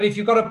If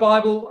you've got a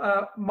Bible,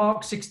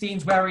 Mark 16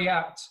 is where we're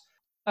at.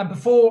 And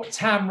before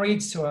Tam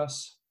reads to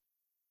us,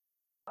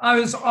 I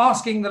was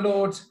asking the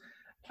Lord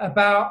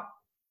about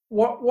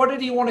what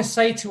did he want to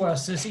say to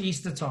us this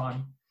Easter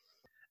time?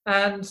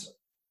 And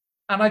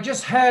I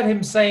just heard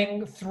him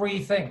saying three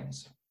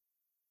things.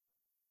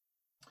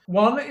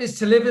 One is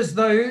to live as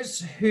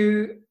those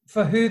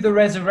for who the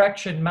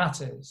resurrection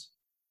matters.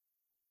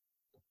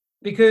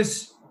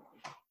 Because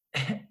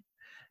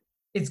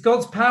it's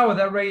God's power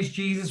that raised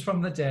Jesus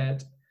from the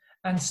dead.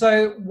 And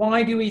so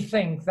why do we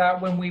think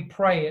that when we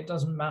pray, it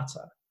doesn't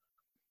matter?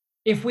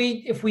 If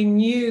we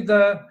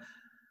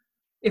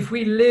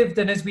lived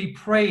and as we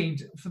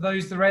prayed for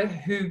those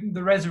who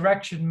the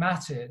resurrection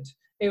mattered,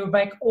 it would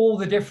make all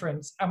the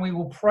difference, and we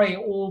will pray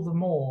all the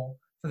more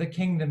for the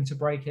kingdom to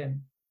break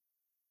in.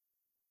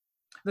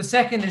 The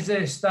second is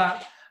this,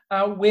 that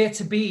we're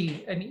to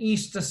be an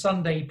Easter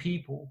Sunday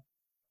people,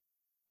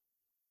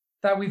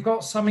 that we've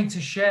got something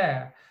to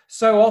share.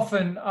 So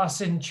often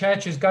us in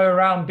churches go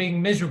around being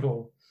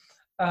miserable.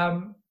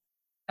 And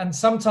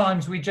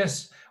sometimes we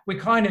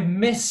kind of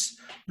miss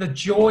the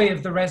joy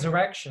of the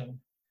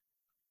resurrection.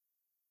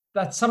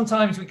 That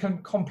sometimes we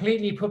can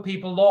completely put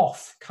people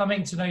off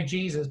coming to know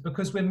Jesus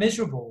because we're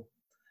miserable.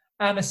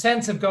 And a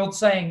sense of God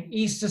saying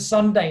Easter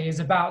Sunday is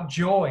about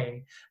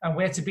joy, and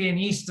we're to be an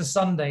Easter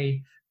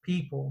Sunday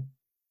people.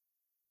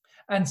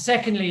 And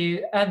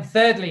thirdly,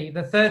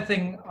 the third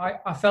thing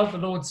I felt the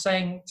Lord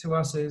saying to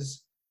us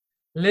is,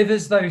 live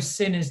as though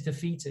sin is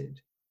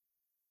defeated.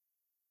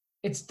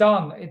 It's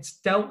done.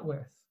 It's dealt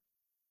with.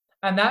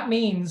 And that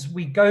means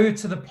we go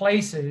to the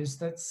places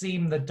that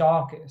seem the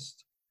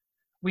darkest.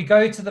 We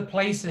go to the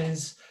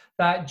places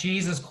that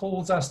Jesus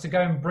calls us to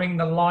go and bring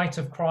the light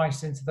of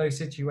Christ into those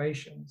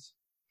situations.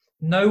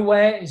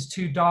 Nowhere is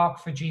too dark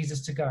for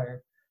Jesus to go.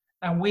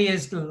 And we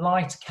as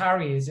light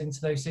carriers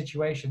into those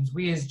situations,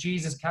 we as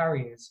Jesus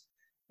carriers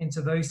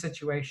into those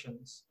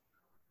situations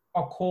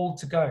are called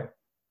to go.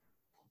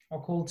 Are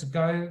called to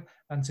go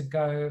and to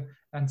go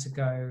and to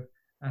go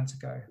and to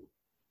go.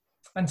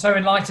 And so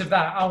in light of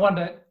that, I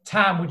wonder,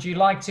 Tam, would you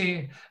like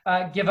to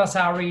give us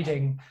our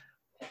reading?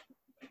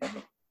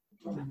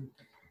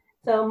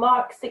 So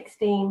Mark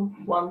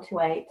 16,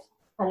 1-8,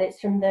 and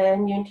it's from the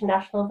New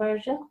International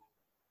Version.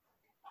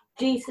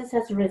 Jesus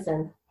has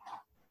risen.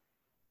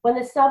 When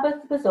the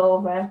Sabbath was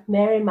over,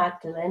 Mary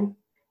Magdalene,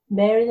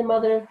 Mary the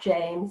mother of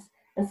James,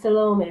 and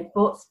Salome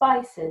bought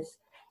spices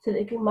so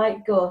that they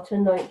might go to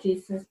anoint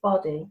Jesus'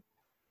 body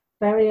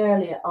very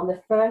early on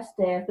the first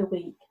day of the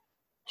week,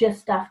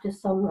 just after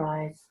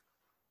sunrise.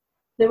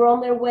 They were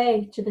on their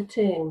way to the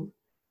tomb,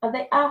 and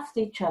they asked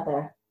each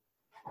other,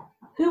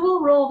 "Who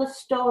will roll the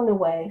stone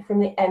away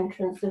from the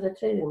entrance of the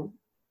tomb?"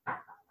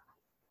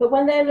 But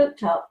when they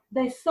looked up,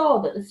 they saw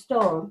that the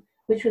stone,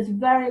 which was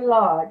very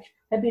large,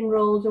 had been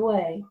rolled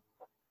away.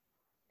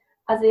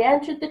 As they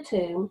entered the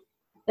tomb,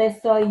 they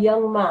saw a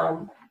young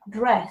man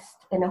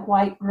dressed in a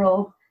white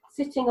robe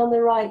sitting on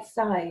the right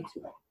side,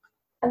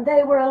 and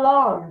they were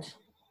alarmed.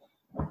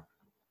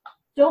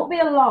 "Don't be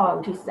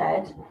alarmed," he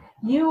said.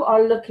 "You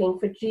are looking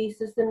for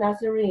Jesus the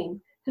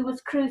Nazarene, who was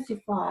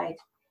crucified.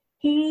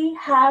 He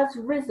has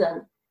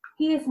risen.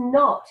 He is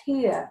not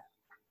here.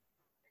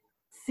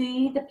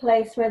 See the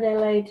place where they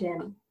laid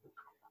him.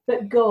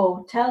 But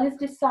go, tell his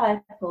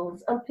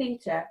disciples and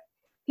Peter,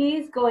 he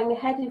is going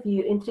ahead of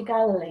you into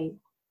Galilee.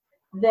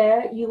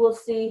 There you will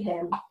see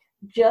him,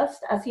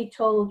 just as he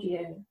told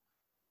you."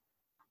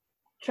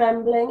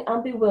 Trembling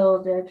and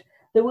bewildered,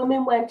 the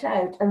women went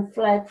out and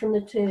fled from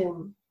the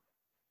tomb.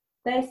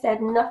 They said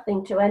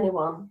nothing to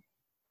anyone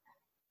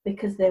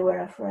because they were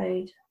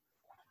afraid.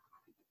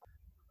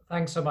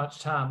 Thanks so much,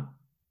 Tam.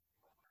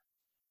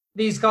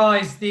 These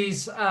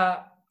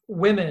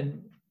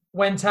women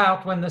went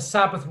out when the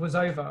Sabbath was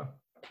over.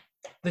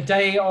 The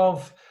day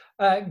of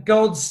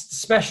God's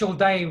special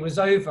day was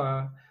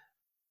over.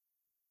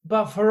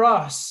 But for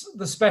us,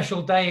 the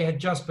special day had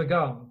just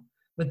begun,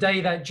 the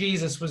day that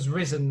Jesus was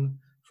risen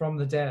from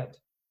the dead.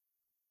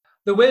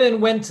 The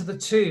women went to the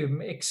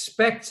tomb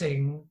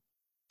expecting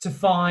to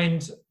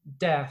find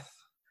death,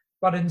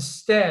 but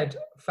instead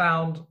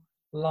found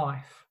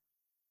life.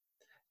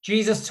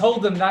 Jesus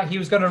told them that he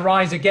was going to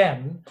rise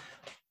again,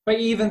 but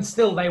even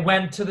still, they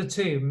went to the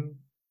tomb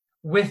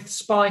with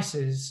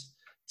spices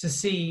to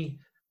see,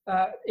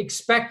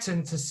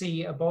 expectant to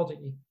see a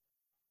body.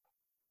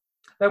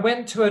 They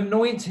went to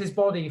anoint his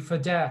body for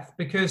death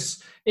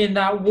because in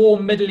that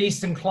warm Middle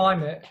Eastern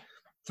climate,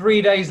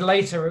 3 days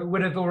later, it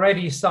would have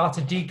already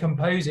started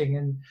decomposing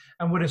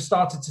and would have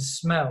started to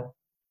smell.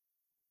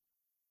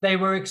 They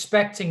were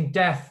expecting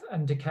death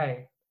and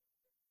decay,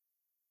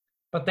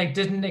 but they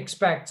didn't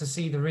expect to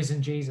see the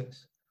risen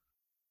Jesus,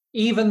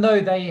 even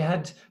though they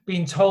had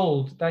been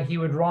told that he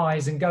would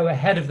rise and go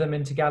ahead of them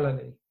into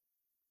Galilee.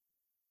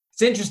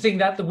 It's interesting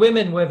that the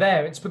women were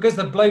there. It's because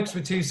the blokes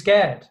were too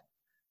scared.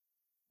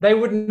 They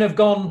wouldn't have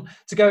gone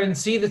to go and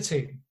see the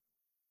tomb.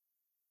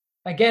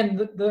 Again,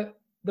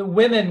 the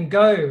women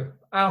go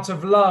out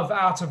of love,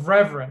 out of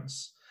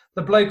reverence.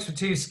 The blokes were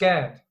too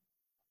scared.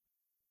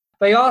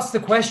 They asked the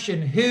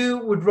question, who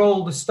would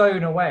roll the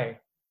stone away?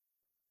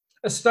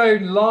 A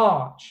stone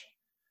large,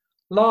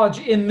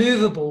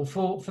 immovable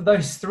for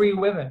those three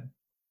women.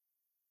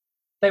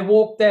 They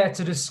walked there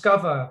to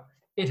discover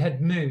it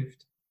had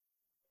moved.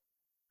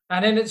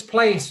 And in its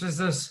place was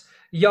this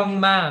young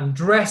man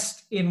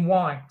dressed in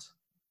white.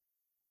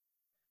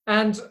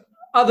 And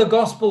other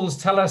gospels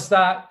tell us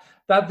that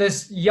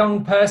this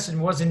young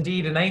person was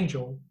indeed an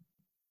angel.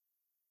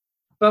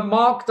 But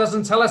Mark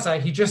doesn't tell us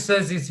that. He just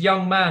says this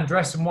young man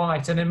dressed in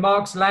white. And in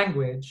Mark's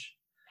language,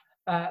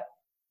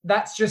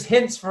 that's just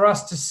hints for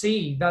us to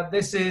see that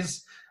this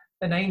is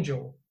an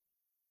angel.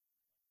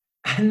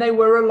 And they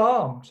were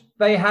alarmed.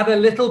 They had a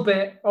little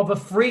bit of a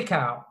freak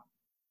out.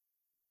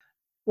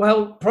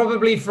 Well,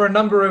 probably for a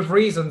number of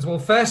reasons. Well,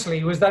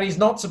 firstly, was that he's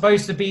not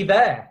supposed to be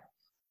there.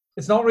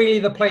 It's not really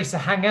the place to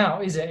hang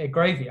out, is it? A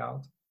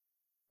graveyard.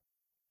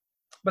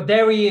 But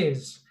there he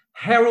is,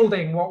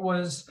 heralding what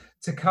was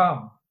to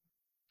come.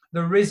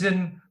 The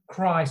risen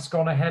Christ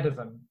gone ahead of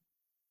them.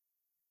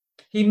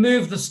 He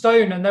moved the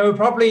stone, and they were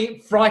probably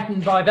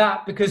frightened by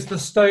that because the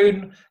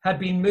stone had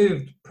been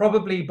moved,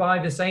 probably by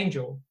this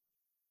angel.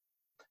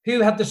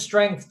 Who had the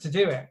strength to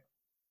do it?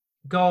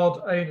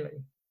 God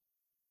only.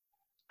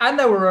 And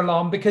they were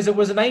alarmed because it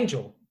was an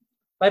angel.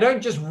 They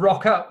don't just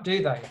rock up,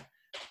 do they?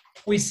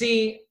 We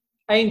see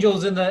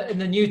angels in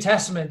the New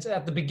Testament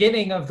at the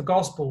beginning of the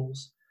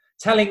Gospels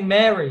telling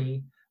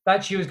Mary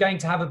that she was going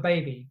to have a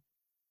baby.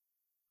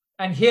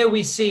 And here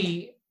we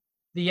see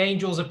the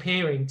angels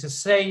appearing to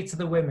say to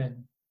the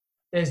women,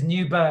 there's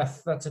new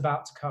birth that's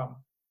about to come.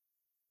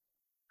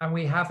 And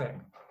we have it.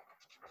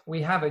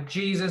 We have it.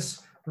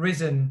 Jesus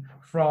risen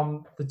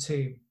from the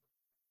tomb.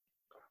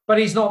 But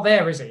he's not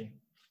there, is he?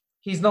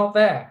 He's not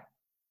there.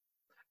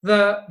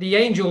 The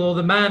angel, or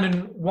the man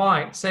in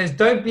white, says,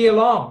 don't be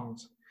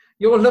alarmed.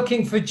 You're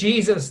looking for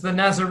Jesus, the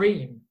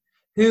Nazarene,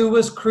 who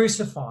was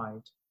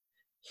crucified.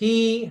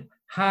 He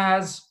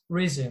has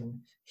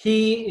risen.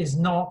 He is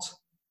not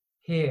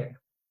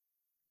here.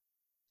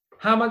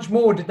 How much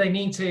more did they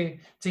need to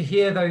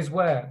hear those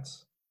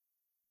words?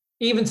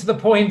 Even to the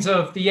point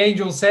of the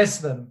angel says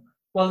to them,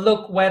 well,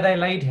 look where they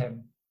laid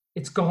him.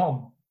 It's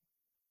gone.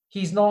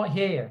 He's not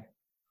here.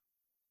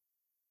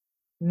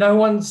 No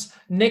one's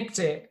nicked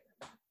it,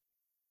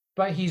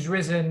 but he's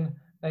risen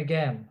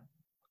again.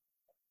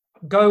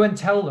 Go and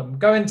tell them.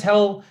 Go and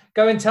tell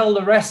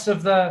the rest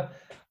of the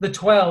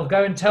 12.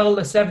 Go and tell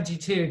the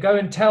 72. Go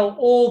and tell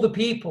all the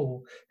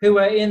people who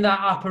are in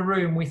that upper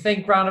room. We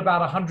think round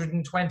about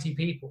 120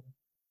 people.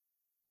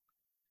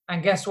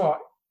 And guess what?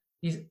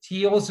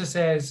 He also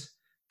says,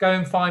 go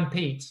and find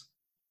Pete.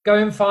 Go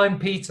and find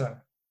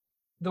Peter,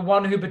 the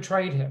one who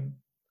betrayed him.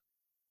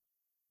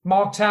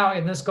 Marked out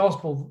in this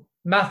gospel,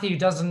 Matthew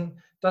doesn't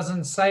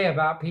say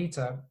about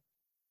Peter.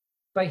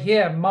 But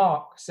here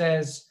Mark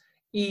says,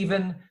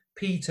 even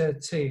Peter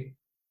too.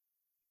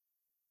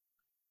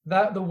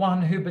 That the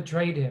one who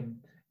betrayed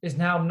him is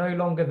now no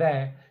longer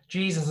there.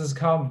 Jesus has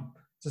come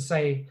to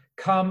say,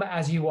 come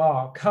as you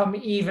are. Come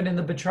even in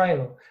the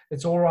betrayal.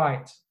 It's all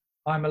right.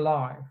 I'm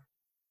alive.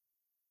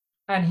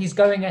 And he's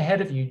going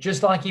ahead of you,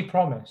 just like he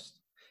promised.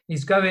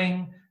 He's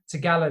going to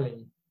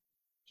Galilee.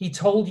 He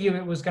told you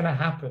it was going to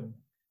happen.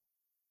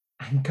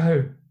 And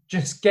go.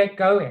 Just get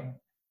going.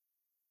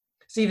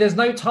 See, there's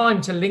no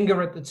time to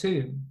linger at the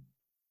tomb.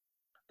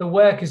 The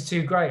work is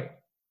too great.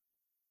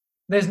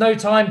 There's no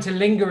time to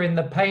linger in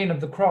the pain of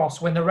the cross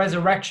when the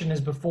resurrection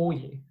is before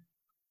you.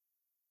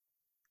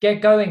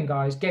 Get going,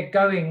 guys. Get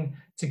going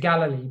to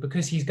Galilee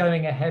because he's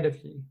going ahead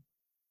of you.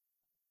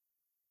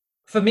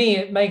 For me,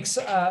 it makes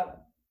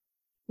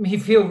me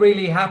feel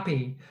really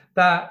happy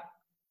that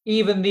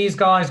even these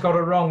guys got it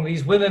wrong.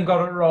 These women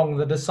got it wrong.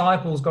 The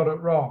disciples got it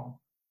wrong.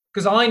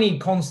 Because I need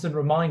constant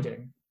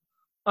reminding.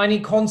 I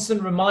need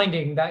constant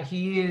reminding that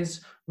he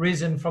is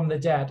risen from the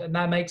dead, and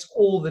that makes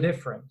all the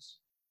difference.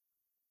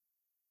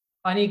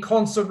 I need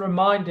constant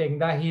reminding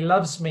that he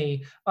loves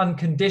me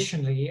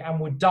unconditionally and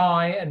would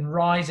die and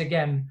rise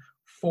again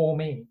for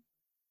me.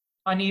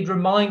 I need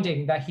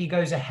reminding that he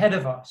goes ahead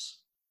of us,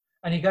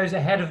 and he goes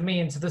ahead of me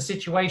into the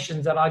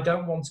situations that I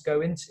don't want to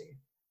go into.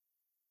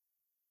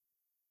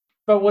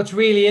 But what's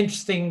really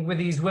interesting with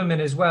these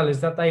women as well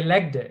is that they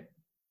legged it.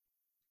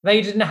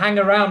 They didn't hang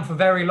around for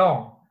very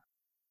long.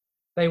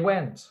 They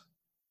went.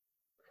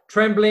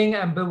 Trembling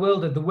and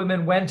bewildered, the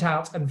women went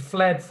out and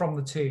fled from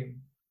the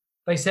tomb.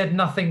 They said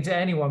nothing to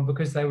anyone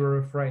because they were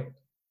afraid.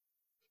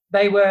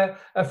 They were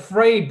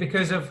afraid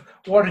because of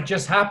what had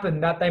just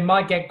happened, that they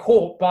might get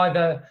caught by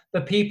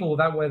the people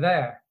that were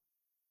there.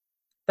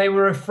 They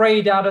were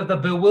afraid out of the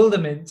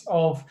bewilderment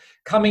of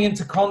coming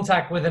into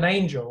contact with an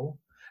angel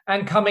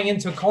and coming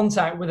into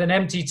contact with an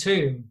empty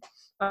tomb.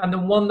 And the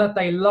one that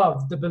they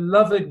loved, the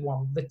beloved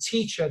one, the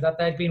teacher that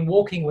they'd been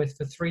walking with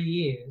for 3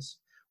 years,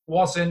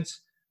 wasn't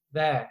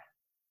there.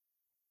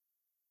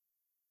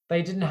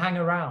 They didn't hang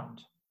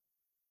around.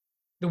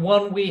 The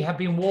one we have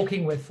been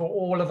walking with for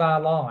all of our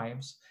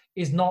lives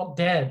is not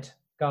dead,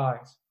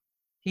 guys.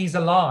 He's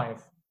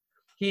alive.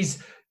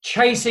 He's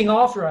chasing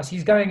after us.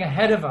 He's going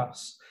ahead of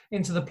us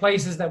into the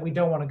places that we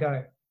don't want to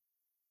go.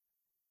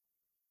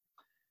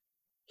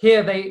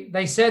 Here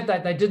they said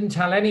that they didn't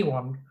tell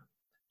anyone,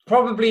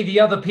 probably the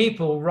other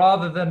people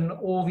rather than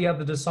all the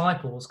other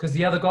disciples, because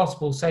the other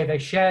gospels say they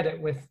shared it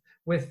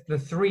with the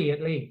three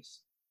at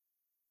least,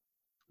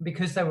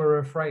 because they were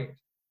afraid.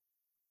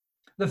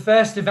 The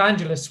first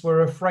evangelists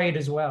were afraid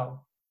as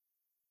well.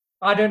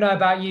 I don't know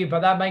about you,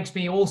 but that makes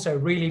me also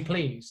really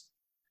pleased,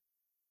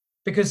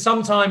 because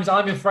sometimes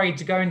I'm afraid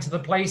to go into the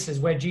places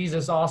where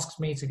Jesus asks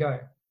me to go.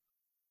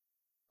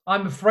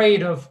 I'm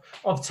afraid of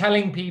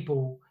telling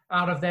people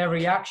out of their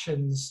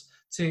reactions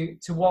to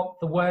what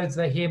the words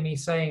they hear me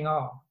saying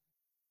are.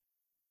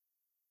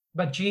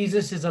 But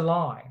Jesus is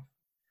alive.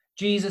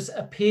 Jesus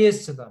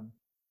appears to them.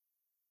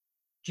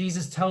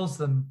 Jesus tells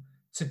them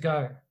to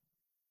go.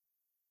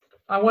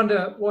 I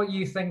wonder what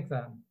you think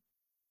then.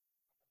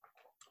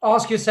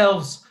 Ask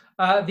yourselves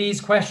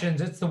these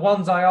questions. It's the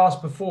ones I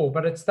asked before,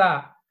 but it's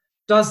that.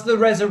 Does the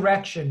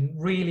resurrection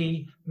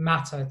really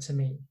matter to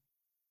me?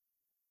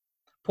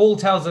 Paul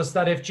tells us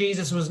that if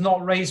Jesus was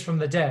not raised from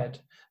the dead,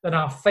 then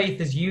our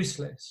faith is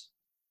useless.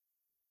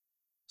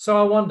 So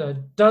I wonder,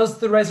 does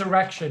the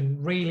resurrection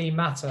really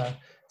matter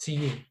to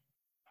you?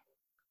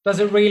 Does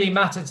it really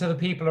matter to the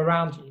people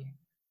around you?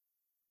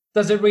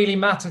 Does it really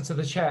matter to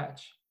the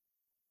church?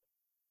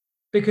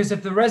 Because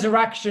if the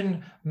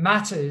resurrection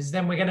matters,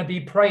 then we're going to be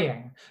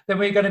praying, then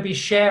we're going to be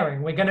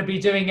sharing, we're going to be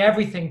doing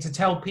everything to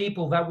tell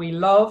people that we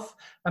love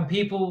and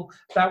people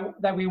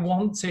that we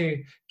want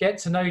to get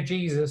to know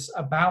Jesus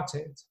about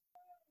it.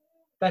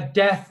 That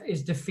death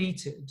is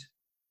defeated.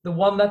 The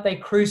one that they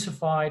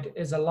crucified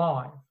is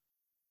alive.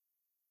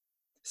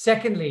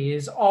 Secondly,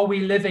 are we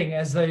living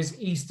as those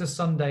Easter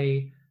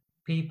Sunday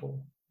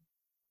people?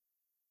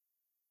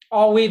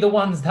 Are we the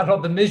ones that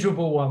are the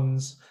miserable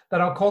ones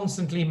that are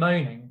constantly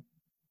moaning?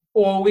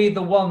 Or are we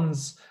the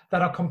ones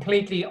that are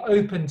completely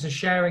open to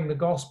sharing the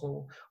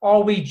gospel?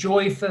 Are we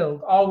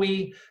joy-filled? Are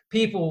we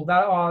people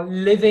that are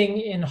living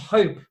in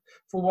hope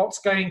for what's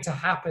going to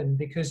happen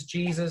because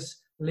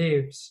Jesus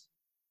lives?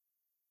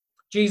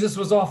 Jesus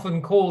was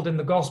often called in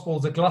the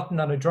Gospels a glutton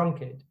and a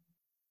drunkard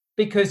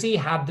because he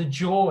had the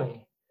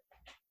joy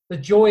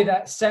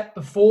that set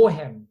before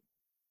him,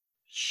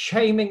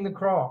 shaming the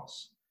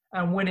cross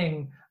and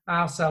winning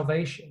our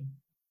salvation.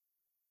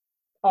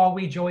 Are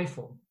we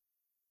joyful?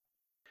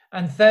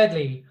 And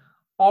thirdly,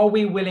 are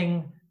we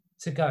willing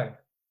to go?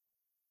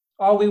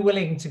 Are we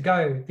willing to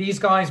go? These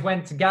guys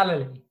went to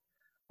Galilee.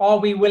 Are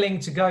we willing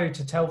to go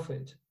to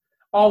Telford?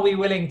 Are we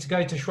willing to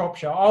go to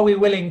Shropshire? Are we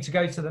willing to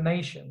go to the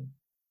nation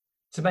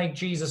to make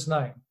Jesus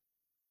known?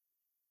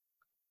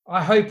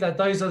 I hope that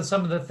those are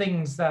some of the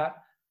things that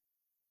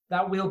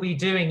we'll be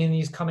doing in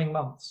these coming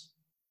months,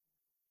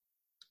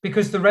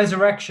 because the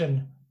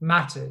resurrection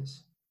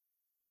matters.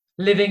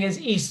 Living as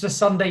Easter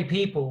Sunday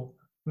people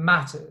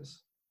matters.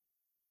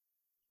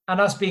 And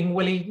us being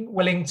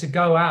willing to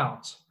go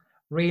out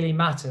really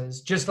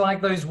matters. Just like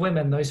those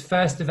women, those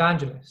first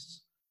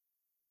evangelists,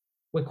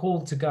 we're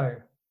called to go,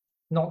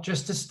 not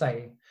just to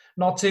stay,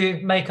 not to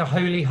make a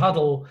holy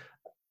huddle,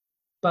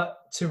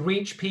 but to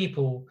reach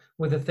people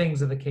with the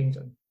things of the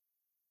kingdom.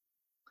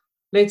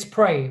 Let's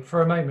pray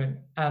for a moment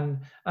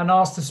and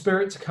ask the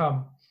Spirit to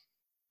come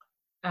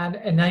and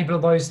enable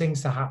those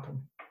things to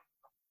happen.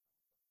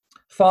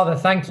 Father,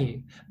 thank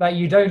you that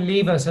you don't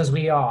leave us as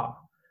we are,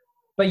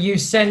 but you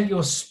sent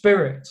your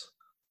Spirit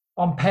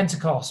on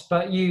Pentecost,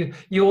 but you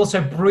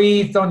also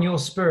breathed on your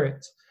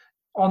Spirit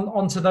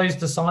onto those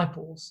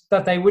disciples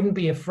that they wouldn't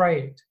be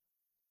afraid.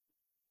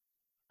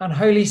 And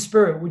Holy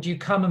Spirit, would you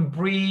come and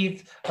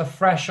breathe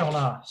afresh on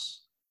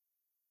us?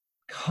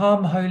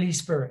 Come, Holy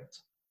Spirit.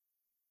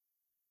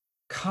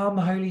 Come,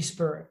 Holy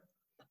Spirit.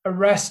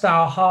 Arrest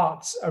our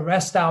hearts,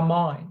 arrest our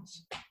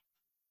minds.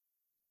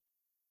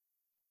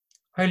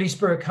 Holy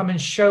Spirit, come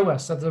and show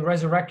us that the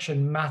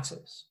resurrection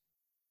matters.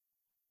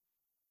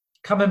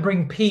 Come and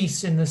bring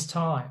peace in this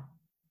time.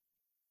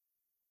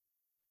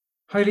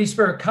 Holy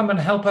Spirit, come and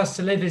help us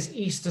to live as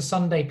Easter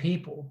Sunday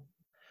people,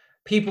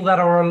 people that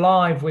are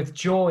alive with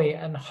joy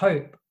and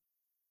hope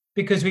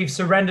because we've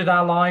surrendered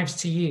our lives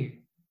to you.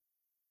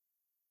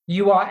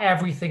 You are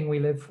everything we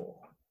live for.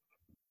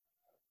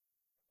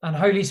 And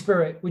Holy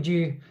Spirit, would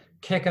you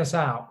kick us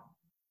out?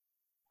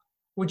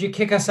 Would you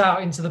kick us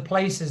out into the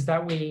places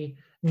that we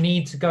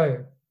need to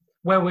go,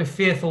 where we're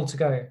fearful to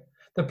go,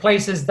 the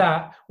places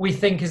that we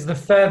think is the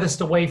furthest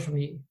away from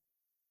you?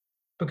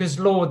 Because,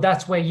 Lord,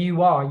 that's where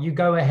you are. You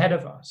go ahead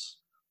of us.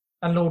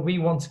 And, Lord, we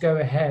want to go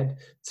ahead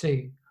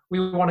too. We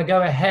want to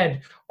go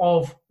ahead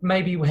of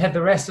maybe where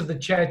the rest of the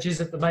church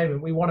is at the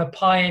moment. We want to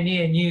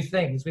pioneer new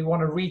things. We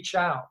want to reach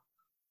out.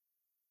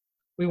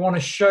 We want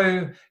to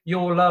show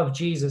your love,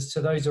 Jesus,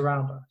 to those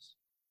around us.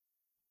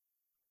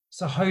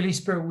 So, Holy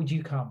Spirit, would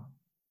you come?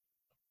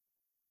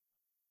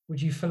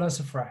 Would you fill us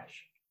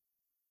afresh?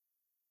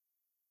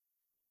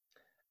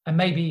 And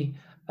maybe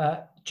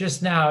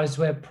just now as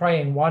we're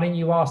praying, why don't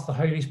you ask the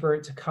Holy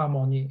Spirit to come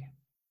on you?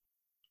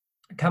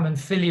 Come and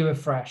fill you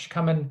afresh.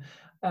 Come and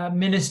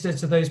minister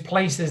to those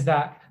places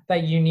that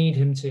you need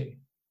him to.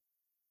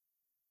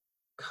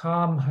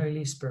 Come,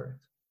 Holy Spirit.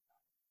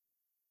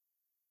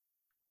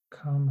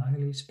 Come,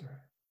 Holy Spirit.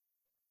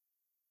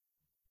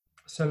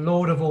 So,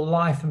 Lord of all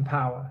life and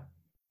power,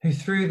 who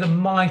through the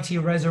mighty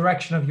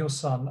resurrection of your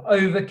Son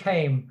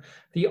overcame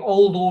the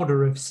old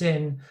order of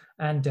sin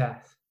and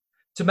death,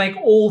 to make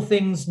all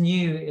things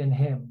new in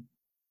him,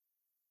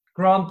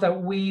 grant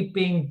that we,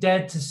 being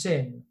dead to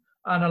sin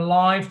and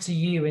alive to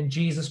you in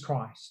Jesus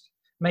Christ,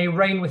 may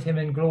reign with him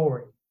in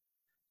glory,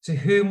 to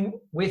whom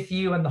with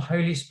you and the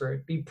Holy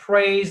Spirit be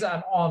praise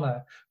and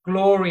honor,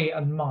 glory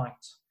and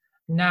might,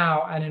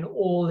 now and in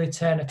all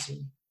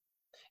eternity,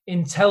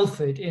 in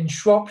Telford, in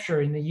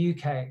Shropshire, in the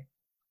UK,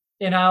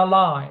 in our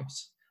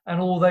lives and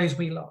all those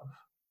we love.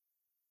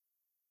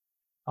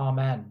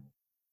 Amen.